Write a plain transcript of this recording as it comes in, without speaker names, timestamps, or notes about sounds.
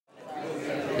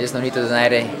This is Nonito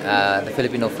Donaire, the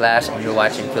Filipino Flash, and you're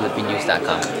watching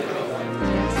PhilippineNews.com.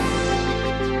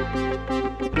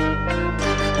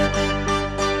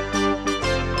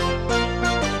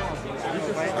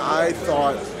 I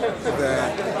thought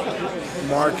that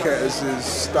Marquez's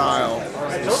style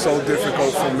is so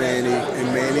difficult for Manny,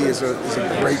 and Manny is a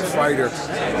great fighter,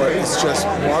 but it's just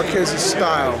Marquez's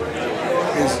style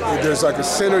there's like a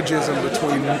synergism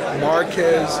between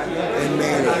Marquez and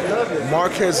Manny.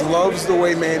 Marquez loves the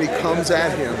way Manny comes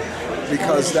at him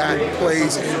because that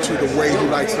plays into the way he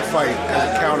likes to fight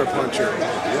as a counterpuncher.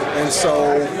 And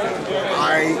so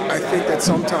I think that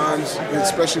sometimes,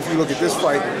 especially if you look at this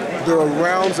fight, there are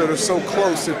rounds that are so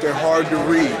close that they're hard to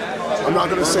read. I'm not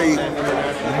going to say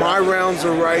my rounds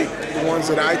are right, the ones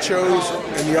that I chose,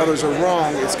 and the others are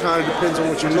wrong. It kind of depends on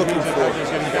what you're looking for.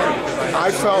 I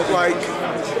felt like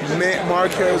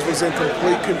Marquez was in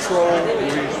complete control.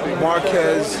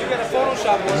 Marquez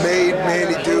made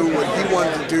Manny do what he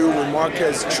wanted to do. When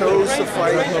Marquez chose to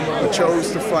fight, he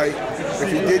chose to fight.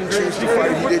 If he didn't choose to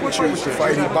fight, he didn't choose to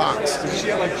fight, he boxed.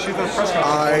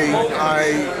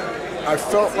 I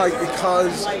felt like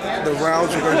because the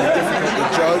rounds were going to be difficult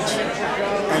to judge,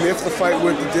 and if the fight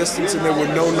went the distance and there were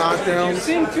no knockdowns,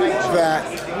 that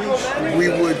we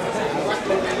would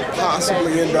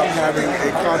possibly end up having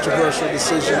a controversial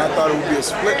decision. I thought it would be a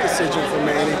split decision for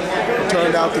Manny. It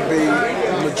turned out to be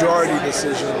a majority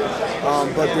decision,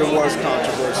 but there was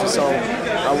controversy. So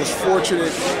I was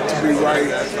fortunate to be right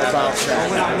about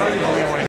that.